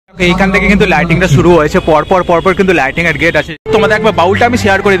এইখান থেকে কিন্তু লাইটিংটা শুরু হয়েছে, পরপর কিন্তু লাইটিং এর গেট আছে। তোমাদের একবার বাউলটা আমি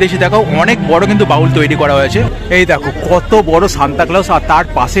শেয়ার করে দিয়েছি, দেখো অনেক বড় কিন্তু বাউল তৈরি করা হয়েছে। এই দেখো কত বড় সান্তা ক্লজ, আর তার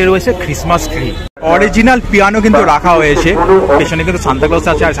পাশে রয়েছে ক্রিসমাস ট্রি। অরিজিনাল পিয়ানো কিন্তু রাখা হয়েছে, পেছনে কিন্তু সান্তা ক্লজ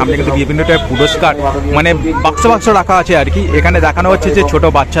আছে, আর সামনে কিন্তু বিভিন্ন টাইপের পুরস্কার মানে বাক্স রাখা আছে আর কি। এখানে দেখানো হচ্ছে যে ছোট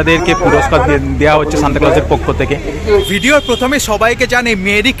বাচ্চাদেরকে পুরস্কার দেওয়া হচ্ছে সান্তা ক্লজের পক্ষ থেকে। ভিডিওর প্রথমে সবাইকে জানাই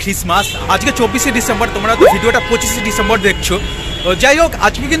মেরি ক্রিসমাস। আজকে 24শে ডিসেম্বর, তোমরা তো ভিডিওটা 25শে ডিসেম্বর দেখছো। যাই হোক,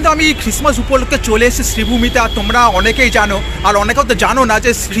 আজকে কিন্তু আমি ক্রিসমাস উপলক্ষে চলে এসেছি শ্রীভূমিতে। আর তোমরা অনেকেই জানো, আর অনেকেও তো জানো না,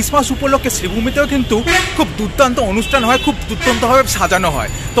 যে ক্রিসমাস উপলক্ষে শ্রীভূমিতেও কিন্তু খুব দুর্দান্ত অনুষ্ঠান হয়, খুব দুর্দান্তভাবে সাজানো হয়।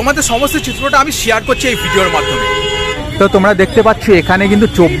 তোমাদের সমস্ত চিত্রটা আমি শেয়ার করছি এই ভিডিওর মাধ্যমে। তো তোমরা দেখতে পাচ্ছ এখানে কিন্তু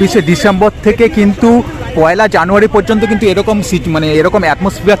 24শে ডিসেম্বর থেকে কিন্তু 1 জানুয়ারি পর্যন্ত কিন্তু এরকম মানে এরকম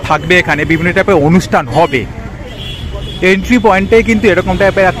অ্যাটমসফিয়ার থাকবে। এখানে বিভিন্ন টাইপের অনুষ্ঠান হবে। এন্ট্রি পয়েন্টে কিন্তু এরকম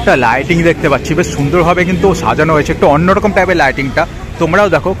টাইপের একটা লাইটিং দেখতে পাচ্ছি, বেশ সুন্দরভাবে কিন্তু সাজানো হয়েছে, একটু অন্যরকম টাইপের লাইটিংটা।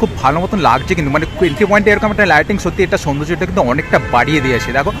 তোমরাও দেখো খুব ভালো মতন লাগছে কিন্তু, মানে এন্ট্রি পয়েন্টে এরকম একটা লাইটিং সত্যি এটা সৌন্দর্যটা কিন্তু অনেকটা বাড়িয়ে দিয়েছে।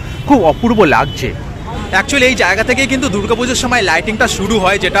 দেখো খুব অপূর্ব লাগছে। অ্যাকচুয়ালি এই জায়গা থেকেই কিন্তু দুর্গাপুজোর সময় লাইটিংটা শুরু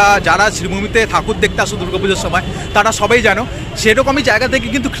হয়, যেটা যারা শ্রীভূমিতে ঠাকুর দেখতে আসো দুর্গাপুজোর সময় তারা সবাই জানো। সেরকমই জায়গা থেকে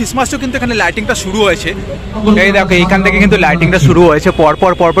কিন্তু ক্রিসমাসও কিন্তু এখানে লাইটিংটা শুরু হয়েছে। এই দেখো এইখান থেকে কিন্তু লাইটিংটা শুরু হয়েছে,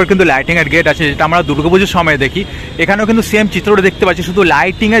 পরপর কিন্তু লাইটিং এর গেট আছে, যেটা আমরা দুর্গাপুজোর সময় দেখি। এখানেও কিন্তু সেম চিত্রটা দেখতে পাচ্ছি, শুধু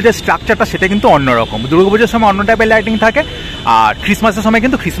লাইটিং এর যে স্ট্রাকচারটা সেটা কিন্তু অন্যরকম। দুর্গাপুজোর সময় অন্য টাইপের লাইটিং থাকে, আর ক্রিসমাসের সময়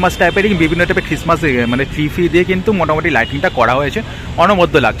কিন্তু ক্রিসমাস টাইপের বিভিন্ন টাইপের ক্রিসমাস মানে ট্রি দিয়ে কিন্তু মোটামুটি লাইটিংটা করা হয়েছে।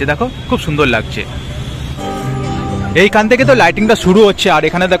 অনবদ্য লাগছে, দেখো খুব সুন্দর লাগছে। এইখান থেকে তো লাইটিংটা শুরু হচ্ছে, আর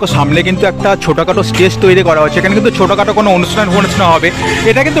এখানে দেখো সামনে কিন্তু একটা ছোটখাটো স্টেজ তৈরি করা হচ্ছে। এখানে কিন্তু ছোটখাটো কোনো অনুষ্ঠান হবে।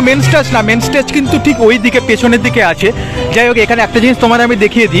 এটা কিন্তু মেন স্টেজ না, মেন স্টেজ কিন্তু ঠিক ওই দিকে পেছনের দিকে আছে। যাই হোক, এখানে একটা জিনিস তোমাদের আমি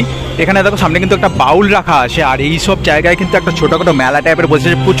দেখিয়ে দিই। এখানে দেখো সামনে কিন্তু একটা বাউল রাখা আছে, আর এই সব জায়গায় কিন্তু একটা ছোটখাটো মেলা টাইপের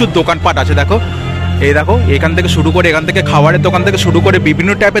বসেছে, প্রচুর দোকানপাট আছে। দেখো এই দেখো এখান থেকে শুরু করে, এখান থেকে খাবারের দোকান থেকে শুরু করে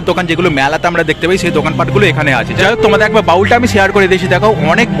বিভিন্ন টাইপের দোকান যেগুলো মেলাতে আমরা দেখতে পাই, সেই দোকানপাটগুলো এখানে আছে। যাই হোক, তোমাদের একবার বাউলটা আমি শেয়ার করে দিয়েছি, দেখো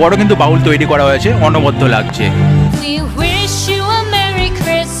অনেক বড় কিন্তু বাউল তৈরি করা হয়েছে, অনবদ্য লাগছে। We wish you a Merry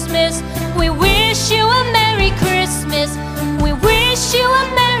Christmas. We wish you a Merry Christmas. We wish you a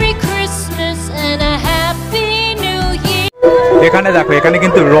Merry Christmas and a Happy New Year. এখানে দেখো, এখানে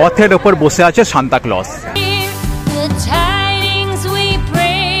কিন্তু রথের ওপর বসে আছে Santa Claus. The tidings we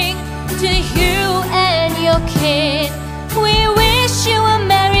bring to you and your kid. We wish you a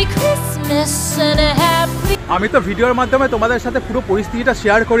Merry Christmas and a Happy. আমি তো ভিডিওর মাধ্যমে তোমাদের সাথে পুরো পরিস্থিতিটা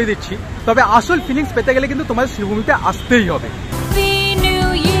শেয়ার করে দিচ্ছি, তবে আসল ফিলিংস পেতে গেলে কিন্তু তোমাদের শ্রীভূমিতে আসতেই হবে। Happy New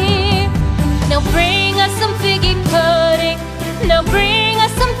Year. Now bring us some figgy pudding. Now bring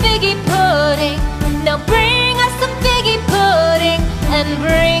us some figgy pudding. Now bring us some figgy pudding and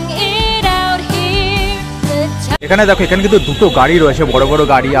bring it out here. এখানে দেখো, এখানে কিন্তু দুটো গাড়ি রয়েছে, বড় বড়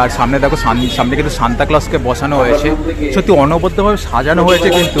গাড়ি, আর সামনে দেখো সামনে কিন্তু সান্তা ক্লজকে বসানো হয়েছে। সত্যি অনবদ্যভাবে সাজানো হয়েছে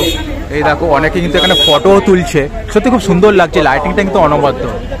কিন্তু। এই দেখো অনেকে কিন্তু এখানে ফটোও তুলছে, সত্যি খুব সুন্দর লাগছে। লাইটিংটা কিন্তু অনবদ্য,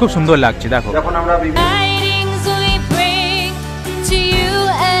 খুব সুন্দর লাগছে। দেখো Tidings we bring to you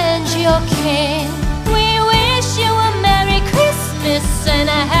and your kin. We wish you a Merry Christmas and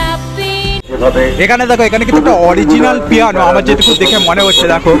a Happy. এখানে দেখো, এখানে কিন্তু একটা অরিজিনাল পিয়ানো, আমার যেটুকু দেখে মনে হচ্ছে,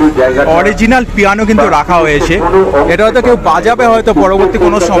 দেখো অরিজিনাল পিয়ানো কিন্তু রাখা হয়েছে। এটা হয়তো কেউ বাজাবে হয়তো পরবর্তী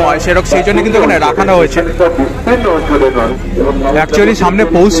কোনো সময়, সেরকম সেই জন্য কিন্তু এখানে রাখানো হয়েছে। অ্যাকচুয়ালি সামনে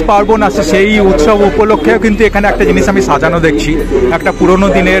পৌষ পার্বণ আছে, সেই উৎসব উপলক্ষেও কিন্তু এখানে একটা জিনিস আমি সাজানো দেখছি, একটা পুরোনো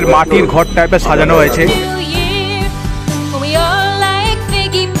দিনের মাটির ঘর টাইপের সাজানো হয়েছে।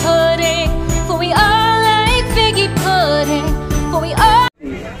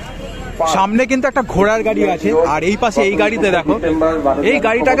 সামনে কিন্তু একটা ঘোড়ার গাড়ি আছে, আর এই পাশে এই গাড়িতে দেখো, এই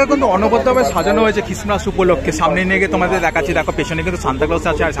গাড়িটাকে কিন্তু অনবদ্যভাবে সাজানো হয়েছে ক্রিসমাস উপলক্ষে। সামনে নিয়ে গিয়ে তোমাদের দেখাচ্ছি, দেখো পেছনে কিন্তু সান্তা ক্লজ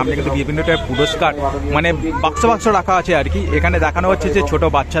আছে, আর সামনে কিন্তু বিভিন্ন টাইপের পুরস্কার মানে বাক্স রাখা আছে আর কি। এখানে দেখানো হচ্ছে যে ছোট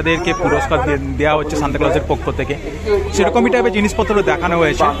বাচ্চাদেরকে পুরস্কার দেওয়া হচ্ছে সান্তা ক্লজের পক্ষ থেকে, সেরকমই টাইপের জিনিসপত্র দেখানো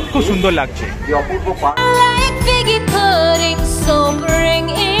হয়েছে, খুব সুন্দর লাগছে।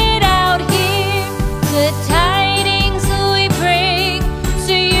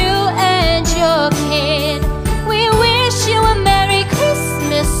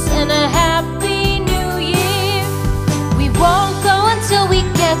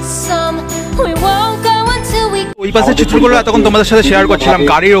 ওই পাশে চিত্রগুলো এতক্ষণ তোমাদের সাথে শেয়ার করছিলাম,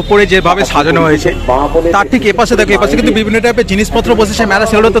 গাড়ির ওপরে যেভাবে সাজানো হয়েছে, তার ঠিক এপাশে দেখো, এপাশে কিন্তু বিভিন্ন টাইপের জিনিসপত্র বসেছে মেলা,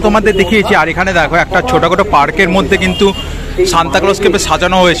 সেগুলো তো তোমাদের দেখিয়েছি। আর এখানে দেখো একটা ছোটখাটো পার্কের মধ্যে কিন্তু সান্তা ক্লজকে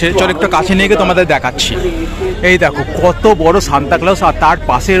সাজানো হয়েছে, চলো একটু কাছে নিয়ে গিয়ে তোমাদের দেখাচ্ছি। এই দেখো কত বড় সান্তা ক্লজ, আর তার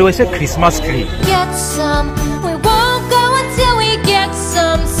পাশে রয়েছে ক্রিসমাস ট্রি।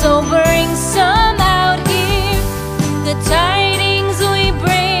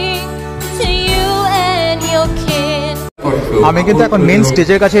 আমি কিন্তু এখন মেন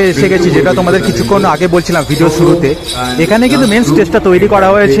স্টেজের কাছে এসে গেছি, যেটা তোমাদের কিছুক্ষণ আগে বলছিলাম ভিডিও শুরুতে। এখানে কিন্তু মেন স্টেজটা তৈরি করা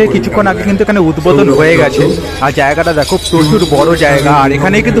হয়েছে, কিছুক্ষণ আগে কিন্তু এখানে উদ্বোধন হয়ে গেছে। আর জায়গাটা দেখো প্রচুর বড় জায়গা, আর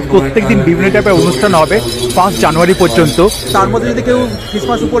এখানে কিন্তু প্রত্যেকদিন বিভিন্ন টাইপের অনুষ্ঠান হবে 5 জানুয়ারি পর্যন্ত। তার মধ্যে যদি কেউ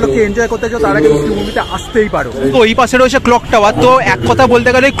ক্রিসমাস উপলক্ষে এনজয় করতে চাও তারা কিন্তু শ্রীভূমিতে আসতেই পারো। তো ওই পাশে রয়েছে ক্লক টাওয়ার। তো এক কথা বলতে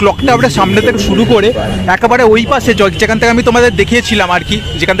গেলে ক্লক টাওয়ারের সামনে থেকে শুরু করে একেবারে ওই পাশে যেখান থেকে আমি তোমাদের দেখিয়েছিলাম আর কি,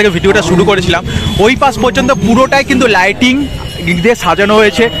 যেখান থেকে ভিডিওটা শুরু করেছিলাম, ওই পাশ পর্যন্ত পুরোটাই কিন্তু লাইটিং দিয়ে সাজানো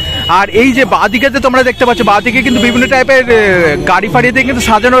হয়েছে। আর এই যে বাঁদিকে তোমরা দেখতে পাচ্ছ, বাঁদিকে কিন্তু বিভিন্ন টাইপের গাড়ি ফাড়ি দিয়ে কিন্তু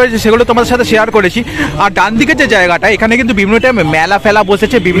সাজানো হয়েছে, সেগুলো তোমাদের সাথে শেয়ার করেছি। আর ডান দিকে যে জায়গাটা, এখানে কিন্তু বিভিন্ন টাইপের মেলা ফেলা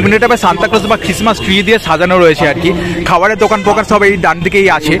বসেছে, বিভিন্ন টাইপের সান্তাক্লজ বা ক্রিসমাস ট্রি দিয়ে সাজানো রয়েছে আর কি। খাবারের দোকান ফোকান সব এই ডান দিকেই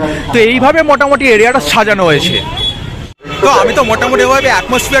আছে। তো এইভাবে মোটামুটি এরিয়াটা সাজানো হয়েছে। তো আমি তো মোটামুটি ভাবে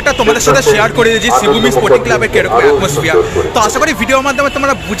অ্যাটমসফিয়ারটা তোমাদের সাথে শেয়ার করে দিয়েছি, শ্রীভূমি স্পোর্টিং ক্লাবের কিরকম অ্যাটমসফিয়ার। তো আশা করি ভিডিওর মাধ্যমে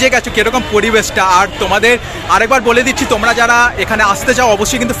তোমরা বুঝে গেছো কিরকম পরিবেশটা। আর তোমাদের আরেকবার বলে দিচ্ছি, তোমরা যারা এখানে আসতে চাও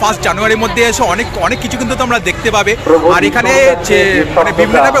অবশ্যই কিন্তু 1 জানুয়ারির মধ্যে এসে অনেক কিছু কিন্তু তোমরা দেখতে পাবে। আর এখানে যে মানে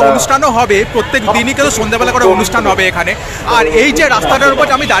বিভিন্ন টাইপের অনুষ্ঠানও হবে, প্রত্যেক দিনই কিন্তু সন্ধ্যাবেলা করে অনুষ্ঠান হবে এখানে। আর এই যে রাস্তাটার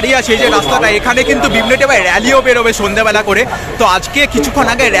উপর আমি দাঁড়িয়ে আছি, এই যে রাস্তাটা, এখানে কিন্তু বিভিন্ন টাইপের র্যালিও বেরোবে সন্ধ্যাবেলা করে। তো আজকে কিছুক্ষণ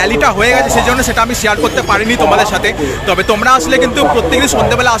আগে র্যালিটা হয়ে গেছে, সেই জন্য সেটা আমি শেয়ার করতে পারিনি তোমাদের সাথে। তবে তোমরা আসলে কিন্তু প্রত্যেকদিন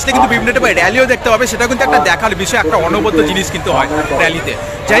সন্ধ্যাবেলা আসলে কিন্তু বিভিন্ন টাইপের র্যালিও দেখতে পাবে, সেটা কিন্তু একটা দেখার বিষয়, একটা অনবদ্য জিনিস কিন্তু হয় র্যালিতে।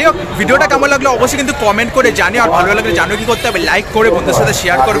 যাই হোক, ভিডিওটা কেমন লাগলো অবশ্যই কিন্তু কমেন্ট করে জানিও। আর ভালো লাগলে জানো কি করতে হবে, লাইক করে বন্ধুদের সাথে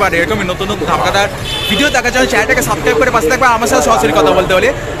শেয়ার করবে। আর এরকমই নতুন নতুন ধামাকাদার ভিডিও দেখার জন্য চ্যানেলটাকে সাবস্ক্রাইব করে পাশে থাকবে। আমার সাথে সরাসরি কথা বলতে হলে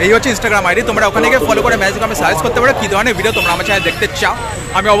এই হচ্ছে ইনস্টাগ্রাম আইডি, তোমরা ওখানে গিয়ে ফলো করে ম্যাজিক আমি সার্চ করতে পারো কি ধরনের ভিডিও তোমরা আমার চ্যানেলে দেখতে চাও।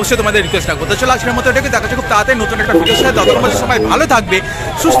 আমি অবশ্যই তোমাদের রিকোয়েস্ট রাখবো। তো চলো আজকের মতো এটাকে দেখা যাচ্ছে খুব তাড়াতাড়ি নতুন একটা ভিডিওর সাথে। ততক্ষণ সবাই ভালো থাকবে,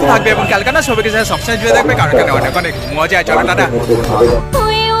 সুস্থ থাকবে এবং ক্যালকাটা সবাইকে সাথে সবসময় জুড়ে থাকবে, কারণ এখানে অনেক অনেক মজা আছে। চলো tata.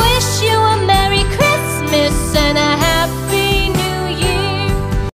 We wish you a Merry Christmas and a